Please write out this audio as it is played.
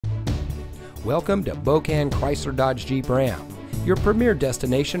Welcome to Bokan Chrysler Dodge Jeep Ram, your premier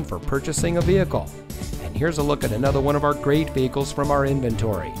destination for purchasing a vehicle. And here's a look at another one of our great vehicles from our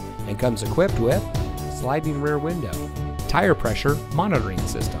inventory, and comes equipped with sliding rear window, tire pressure monitoring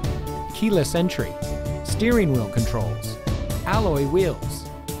system, keyless entry, steering wheel controls, alloy wheels,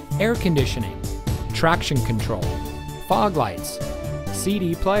 air conditioning, traction control, fog lights,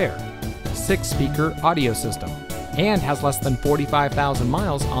 CD player, 6-speaker audio system, and has less than 45,000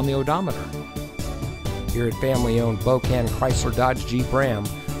 miles on the odometer. Here at family-owned Bokan Chrysler Dodge Jeep Ram,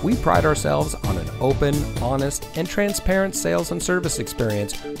 we pride ourselves on an open, honest, and transparent sales and service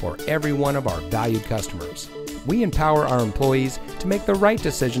experience for every one of our valued customers. We empower our employees to make the right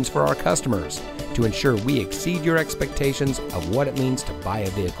decisions for our customers to ensure we exceed your expectations of what it means to buy a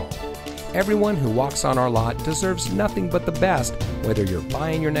vehicle. Everyone who walks on our lot deserves nothing but the best, whether you're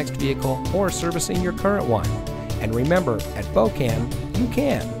buying your next vehicle or servicing your current one. And remember, at Bokan, you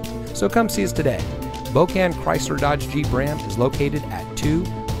can. So come see us today. Bokan Chrysler Dodge Jeep Ram is located at 2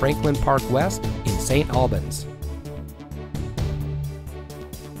 Franklin Park West in St. Albans.